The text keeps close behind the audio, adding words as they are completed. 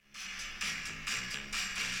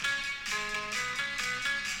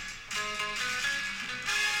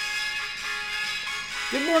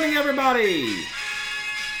Good morning, everybody.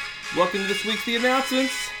 Welcome to this week's The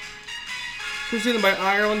Announcements, presented by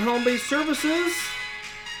Ireland Home-Based Services.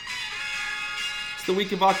 It's the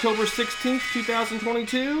week of October 16th,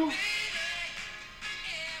 2022.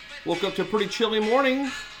 Woke up to a pretty chilly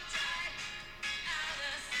morning.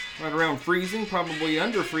 Right around freezing, probably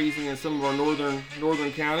under freezing in some of our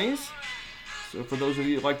northern counties. So for those of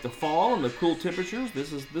you that like the fall and the cool temperatures,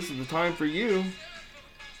 this is the time for you.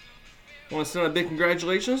 I want to send a big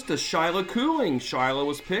congratulations to Shyla Cooling. Shyla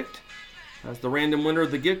was picked as the random winner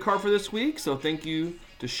of the gift card for this week. So thank you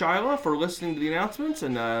to Shyla for listening to the announcements.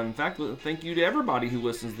 And in fact, thank you to everybody who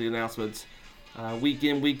listens to the announcements week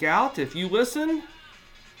in, week out. If you listen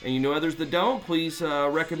and you know others that don't, please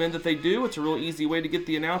recommend that they do. It's a real easy way to get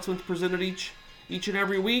the announcements presented each and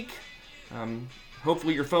every week.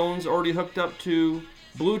 Hopefully your phone's already hooked up to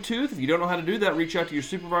Bluetooth. If you don't know how to do that, reach out to your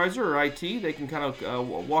supervisor or IT. They can kind of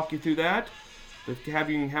walk you through that. But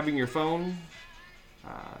having your phone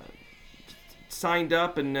signed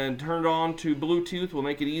up and then turned on to Bluetooth will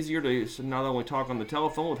make it easier to not only talk on the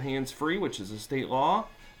telephone with hands-free, which is a state law.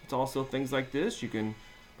 It's also things like this. You can,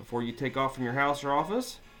 before you take off from your house or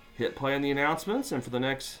office, hit play on the announcements, and for the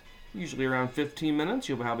next, usually around 15 minutes,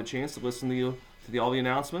 you'll have a chance to listen to all the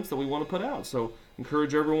announcements that we want to put out. So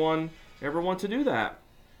encourage everyone to do that.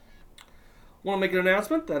 I want to make an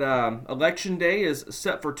announcement that Election Day is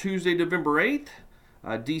set for Tuesday, November 8th.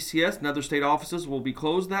 DCS and other state offices will be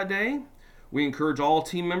closed that day. We encourage all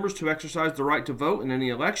team members to exercise the right to vote in any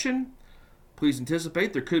election. Please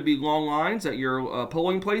anticipate there could be long lines at your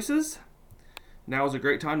polling places. Now is a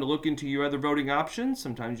great time to look into your other voting options.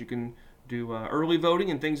 Sometimes you can do early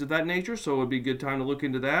voting and things of that nature, so it would be a good time to look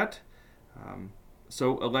into that.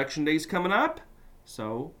 So Election Day is coming up,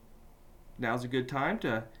 so now's a good time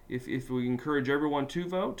to, if we encourage everyone to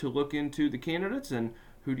vote, to look into the candidates and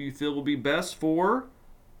who do you feel will be best for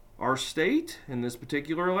our state in this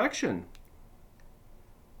particular election.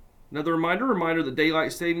 Another reminder that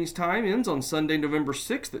daylight savings time ends on Sunday, November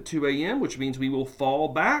 6th at 2 a.m., which means we will fall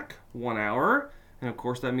back 1 hour. And of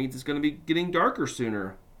course, that means it's going to be getting darker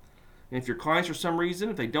sooner. And if your clients, for some reason,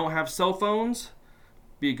 if they don't have cell phones,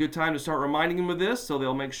 be a good time to start reminding them of this so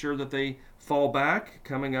they'll make sure that they fall back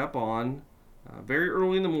coming up on very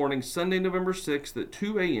early in the morning, Sunday, November 6th at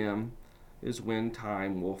 2 a.m. is when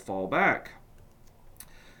time will fall back.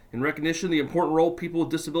 In recognition of the important role people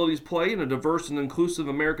with disabilities play in a diverse and inclusive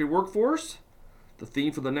American workforce, the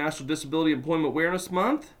theme for the National Disability Employment Awareness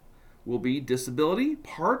Month will be Disability,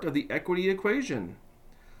 Part of the Equity Equation.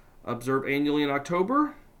 Observed annually in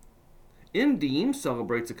October, NDEAM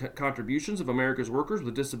celebrates the contributions of America's workers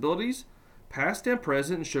with disabilities, past and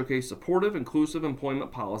present, and showcase supportive, inclusive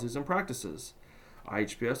employment policies and practices.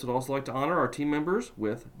 IHPS would also like to honor our team members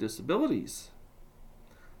with disabilities.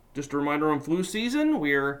 Just a reminder on flu season,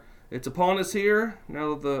 it's upon us here,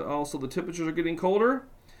 now that the temperatures are getting colder.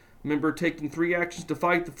 Remember taking 3 actions to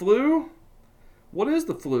fight the flu. What is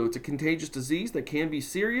the flu? It's a contagious disease that can be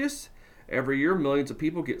serious. Every year, millions of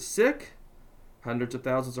people get sick. Hundreds of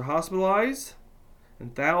thousands are hospitalized.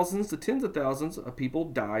 And thousands to tens of thousands of people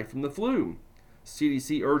die from the flu.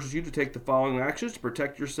 CDC urges you to take the following actions to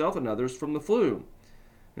protect yourself and others from the flu.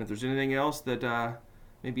 And if there's anything else that,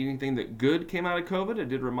 maybe anything that good came out of COVID, it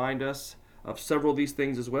did remind us of several of these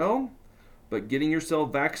things as well. But getting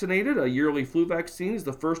yourself vaccinated, a yearly flu vaccine, is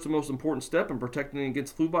the first and most important step in protecting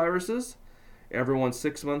against flu viruses. Everyone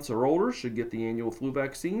 6 months or older should get the annual flu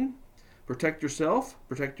vaccine. Protect yourself,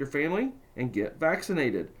 protect your family, and get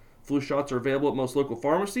vaccinated. Flu shots are available at most local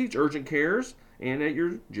pharmacies, urgent cares, and at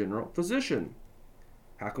your general physician.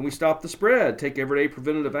 How can we stop the spread? Take everyday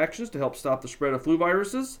preventative actions to help stop the spread of flu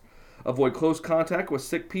viruses. Avoid close contact with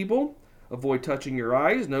sick people. Avoid touching your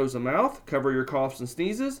eyes, nose, and mouth. Cover your coughs and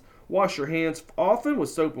sneezes. Wash your hands often with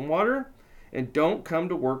soap and water. And don't come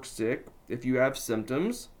to work sick if you have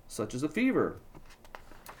symptoms such as a fever.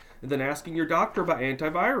 And then asking your doctor about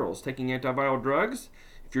antivirals. Taking antiviral drugs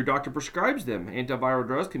if your doctor prescribes them. Antiviral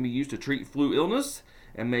drugs can be used to treat flu illness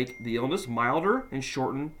and make the illness milder and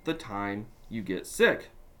shorten the time you get sick.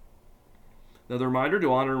 Another reminder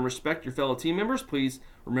to honor and respect your fellow team members. Please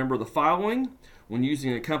remember the following. When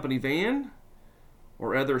using a company van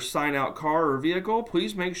or other sign-out car or vehicle,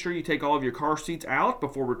 please make sure you take all of your car seats out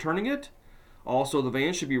before returning it. Also, the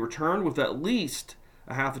van should be returned with at least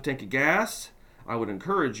a half a tank of gas. I would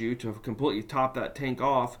encourage you to completely top that tank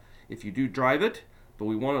off if you do drive it, but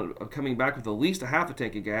we want it coming back with at least a half a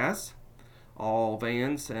tank of gas. All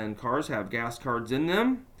vans and cars have gas cards in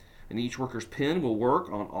them, and each worker's PIN will work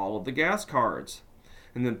on all of the gas cards.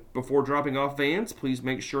 And then before dropping off vans, please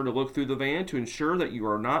make sure to look through the van to ensure that you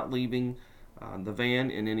are not leaving the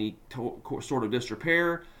van in any sort of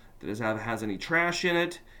disrepair, that has any trash in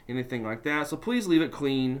it, anything like that. So please leave it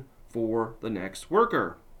clean for the next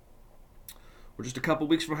worker. We're just a couple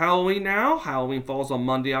weeks from Halloween now. Halloween falls on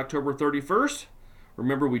Monday, October 31st.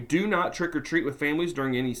 Remember, we do not trick or treat with families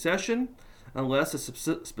during any session unless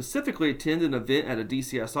it specifically attend an event at a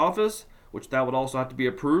DCS office, which that would also have to be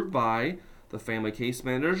approved by the family case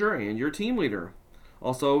manager and your team leader.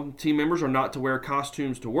 Also, team members are not to wear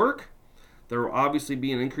costumes to work. There will obviously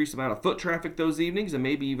be an increased amount of foot traffic those evenings and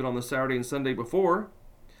maybe even on the Saturday and Sunday before.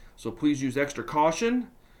 So please use extra caution,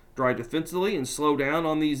 drive defensively, and slow down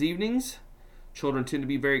on these evenings. Children tend to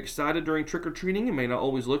be very excited during trick-or-treating and may not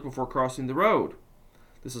always look before crossing the road.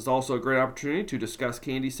 This is also a great opportunity to discuss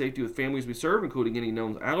candy safety with families we serve, including any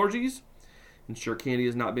known allergies, ensure candy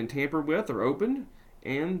has not been tampered with or opened,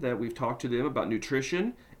 and that we've talked to them about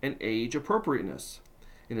nutrition and age appropriateness.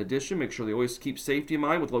 In addition, make sure they always keep safety in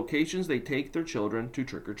mind with locations they take their children to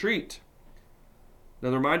trick-or-treat.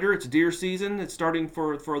 Another reminder, it's deer season. It's starting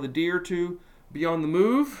for the deer to be on the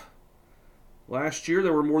move. Last year,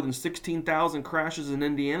 there were more than 16,000 crashes in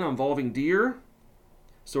Indiana involving deer.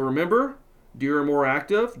 So remember, deer are more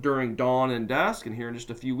active during dawn and dusk, and here in just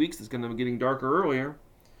a few weeks, it's going to be getting darker earlier.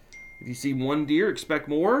 If you see one deer, expect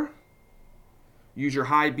more. Use your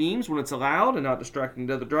high beams when it's allowed and not distracting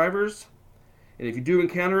the other drivers. And if you do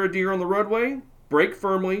encounter a deer on the roadway, brake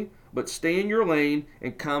firmly, but stay in your lane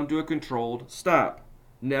and come to a controlled stop.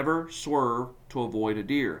 Never swerve to avoid a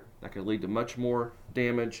deer. That could lead to much more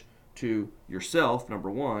damage to yourself, number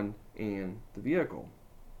one, and the vehicle.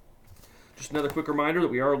 Just another quick reminder that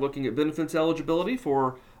we are looking at benefits eligibility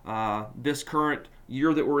for this current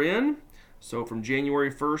year that we're in. So from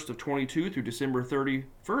January 1st of 22 through December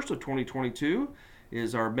 31st of 2022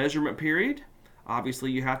 is our measurement period. Obviously,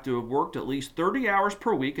 you have to have worked at least 30 hours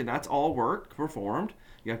per week, and that's all work performed.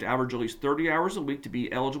 You have to average at least 30 hours a week to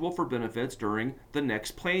be eligible for benefits during the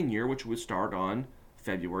next plan year, which would start on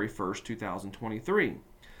February 1st, 2023.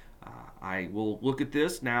 I will look at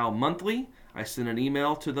this now monthly. I sent an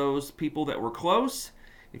email to those people that were close.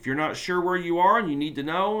 If you're not sure where you are and you need to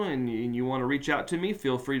know and you want to reach out to me,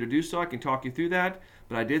 feel free to do so. I can talk you through that.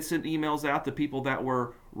 But I did send emails out to people that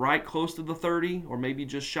were right close to the 30 or maybe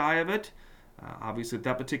just shy of it. Obviously, at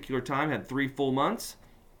that particular time, had 3 full months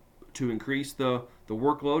to increase the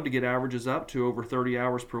workload to get averages up to over 30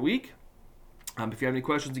 hours per week. If you have any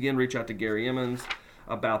questions, again, reach out to Gary Emmons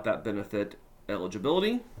about that benefit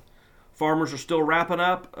eligibility. Farmers are still wrapping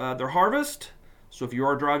up their harvest. So if you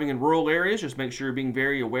are driving in rural areas, just make sure you're being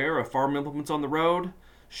very aware of farm implements on the road.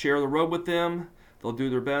 Share the road with them. They'll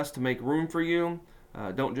do their best to make room for you.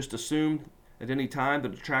 Don't just assume at any time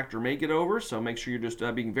that a tractor may get over, so make sure you're just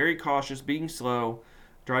being very cautious, being slow,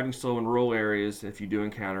 driving slow in rural areas if you do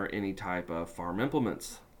encounter any type of farm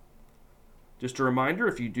implements. Just a reminder,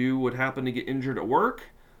 if you would happen to get injured at work,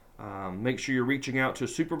 make sure you're reaching out to a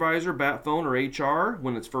supervisor, bat phone, or HR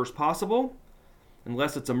when it's first possible.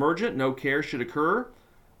 Unless it's emergent, no care should occur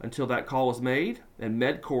until that call is made and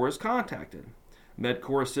MedCore is contacted.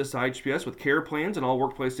 MedCore assists IHPS with care plans, and all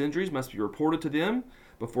workplace injuries must be reported to them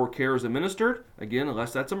before care is administered, again,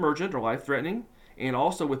 unless that's emergent or life-threatening, and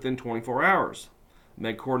also within 24 hours.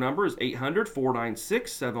 MedCore number is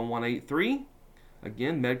 800-496-7183.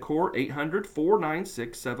 Again, MedCore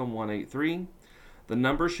 800-496-7183. The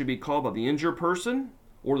number should be called by the injured person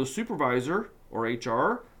or the supervisor or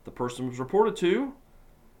HR the person was reported to.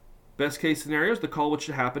 Best case scenario is the call which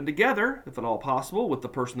should happen together, if at all possible, with the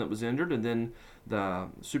person that was injured and then the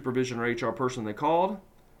supervision or HR person they called.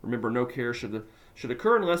 Remember, no care should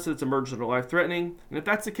occur unless it's emergent or life-threatening. And if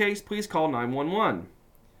that's the case, please call 911.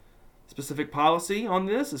 Specific policy on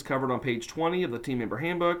this is covered on page 20 of the Team Member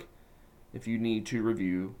Handbook if you need to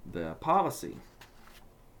review the policy.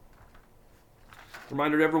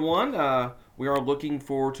 Reminder to everyone, we are looking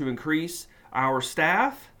to increase our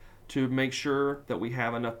staff to make sure that we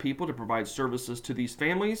have enough people to provide services to these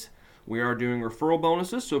families. We are doing referral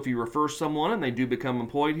bonuses, so if you refer someone and they do become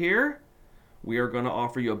employed here, we are going to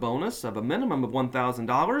offer you a bonus of a minimum of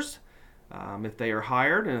 $1,000 if they are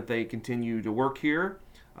hired, and if they continue to work here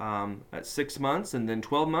at 6 months and then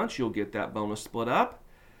 12 months, you'll get that bonus split up.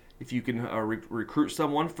 If you can recruit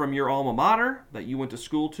someone from your alma mater that you went to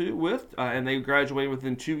school with and they graduated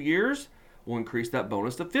within 2 years, we'll increase that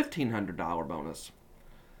bonus to $1,500 bonus.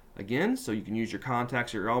 Again, so you can use your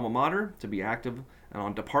contacts at your alma mater to be active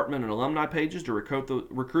on department and alumni pages to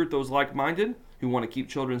recruit those like-minded who want to keep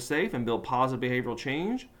children safe and build positive behavioral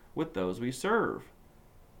change with those we serve.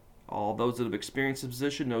 All those that have experienced this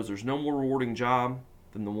position knows there's no more rewarding job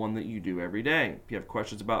than the one that you do every day. If you have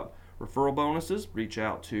questions about referral bonuses, reach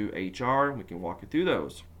out to HR and we can walk you through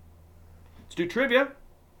those. Let's do trivia.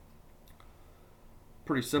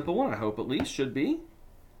 Pretty simple one, I hope at least, should be.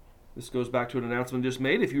 This goes back to an announcement just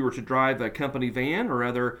made. If you were to drive a company van or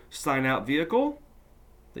other sign-out vehicle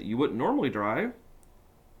that you wouldn't normally drive,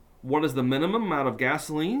 what is the minimum amount of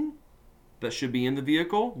gasoline that should be in the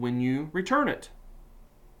vehicle when you return it?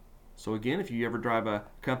 So again, if you ever drive a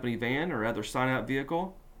company van or other sign-out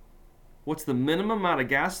vehicle, what's the minimum amount of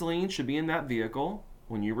gasoline should be in that vehicle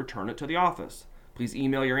when you return it to the office? Please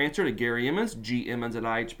email your answer to Gary Emmons,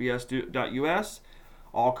 gemmons@ihbs.us.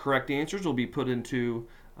 All correct answers will be put into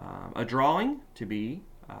a drawing to be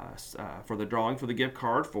for the drawing for the gift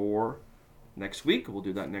card for next week. We'll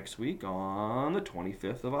do that next week on the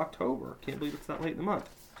 25th of October. Can't believe it's that late in the month.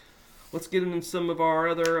 Let's get into some of our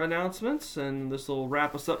other announcements, and this will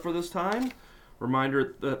wrap us up for this time.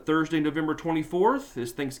 Reminder that Thursday, November 24th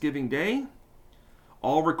is Thanksgiving Day.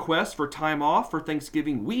 All requests for time off for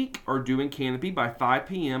Thanksgiving week are due in Canopy by 5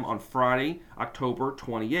 p.m. on Friday, October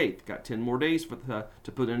 28th. Got 10 more days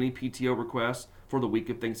to put in any PTO requests for the week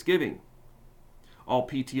of Thanksgiving. All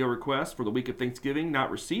PTO requests for the week of Thanksgiving not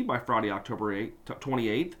received by Friday, October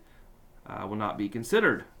 28th will not be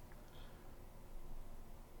considered.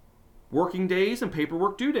 Working days and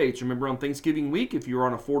paperwork due dates. Remember, on Thanksgiving week, if you're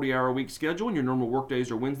on a 40-hour week schedule and your normal work days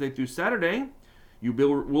are Wednesday through Saturday, you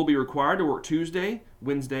will be required to work Tuesday,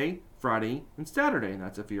 Wednesday, Friday, and Saturday. And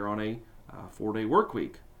that's if you're on a 4-day work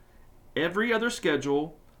week. Every other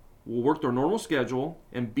schedule will work their normal schedule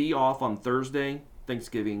and be off on Thursday,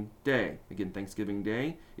 Thanksgiving Day. Again, Thanksgiving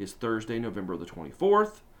Day is Thursday, November the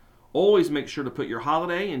 24th. Always make sure to put your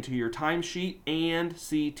holiday into your timesheet and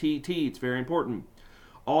CTT. It's very important.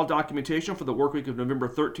 All documentation for the work week of November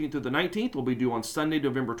 13th through the 19th will be due on Sunday,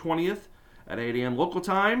 November 20th at 8 a.m. local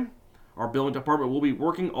time. Our billing department will be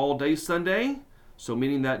working all day Sunday, so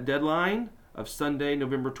meeting that deadline of Sunday,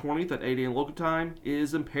 November 20th at 8 a.m. local time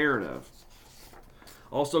is imperative.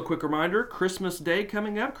 Also, quick reminder, Christmas Day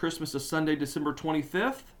coming up. Christmas is Sunday, December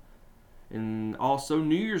 25th. And also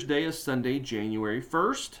New Year's Day is Sunday, January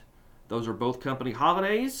 1st. Those are both company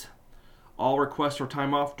holidays. All requests for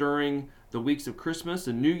time off during the weeks of Christmas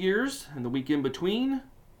and New Year's and the week in between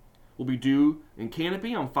will be due in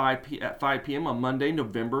Canopy at 5 p.m. on Monday,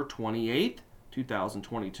 November 28th,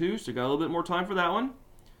 2022. So got a little bit more time for that one.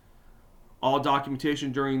 All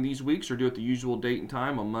documentation during these weeks are due at the usual date and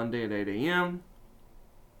time on Monday at 8 a.m.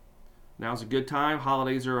 Now's a good time.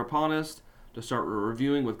 Holidays are upon us to start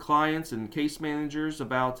reviewing with clients and case managers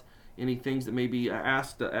about any things that may be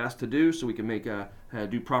asked to do, so we can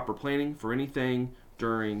do proper planning for anything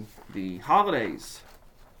during the holidays.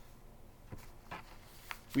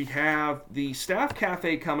 We have the Staff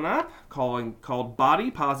Cafe coming up called Body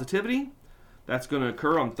Positivity. That's going to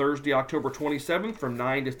occur on Thursday, October 27th from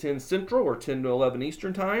 9 to 10 Central or 10 to 11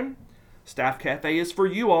 Eastern Time. Staff Cafe is for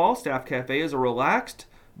you all. Staff Cafe is a relaxed,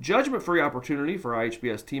 judgment-free opportunity for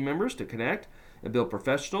IHBS team members to connect and build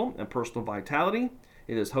professional and personal vitality.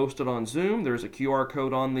 It is hosted on Zoom. There's a QR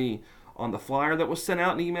code on the flyer that was sent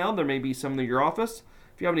out and emailed. There may be some in your office.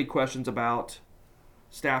 If you have any questions about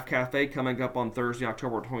Staff Cafe coming up on Thursday,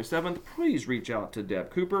 October 27th, please reach out to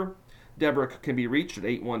Deb Cooper. Deborah can be reached at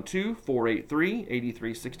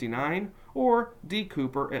 812-483-8369 or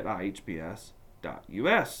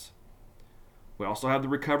dcooper@ihbs.us. We also have the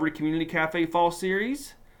Recovery Community Cafe Fall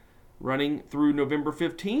Series running through November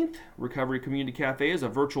 15th. Recovery Community Cafe is a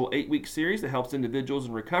virtual 8-week series that helps individuals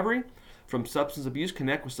in recovery from substance abuse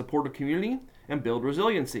connect with supportive community and build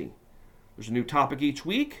resiliency. There's a new topic each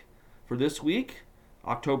week. For this week,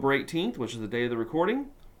 October 18th, which is the day of the recording,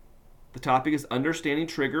 the topic is understanding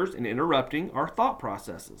triggers and interrupting our thought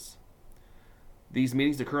processes. These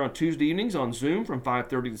meetings occur on Tuesday evenings on Zoom from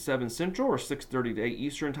 5:30 to 7 Central or 6:30 to 8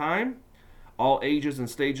 Eastern Time. All ages and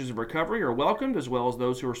stages of recovery are welcomed, as well as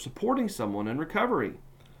those who are supporting someone in recovery.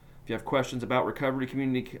 If you have questions about Recovery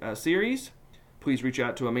Community Series, please reach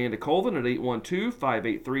out to Amanda Colvin at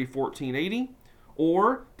 812-583-1480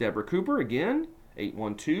 or Deborah Cooper, again,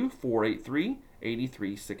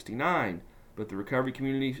 812-483-8369. But the Recovery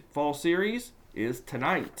Community Fall Series is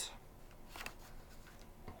tonight.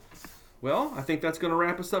 Well, I think that's going to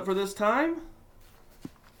wrap us up for this time.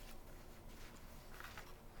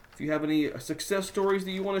 If you have any success stories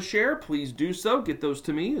that you want to share, please do so. Get those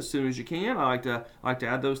to me as soon as you can. I like to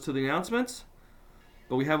add those to the announcements.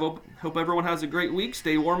 But we hope everyone has a great week.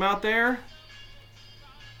 Stay warm out there.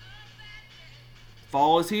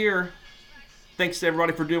 Fall is here. Thanks to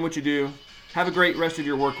everybody for doing what you do. Have a great rest of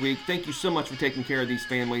your work week. Thank you so much for taking care of these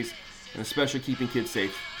families and especially keeping kids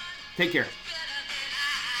safe. Take care.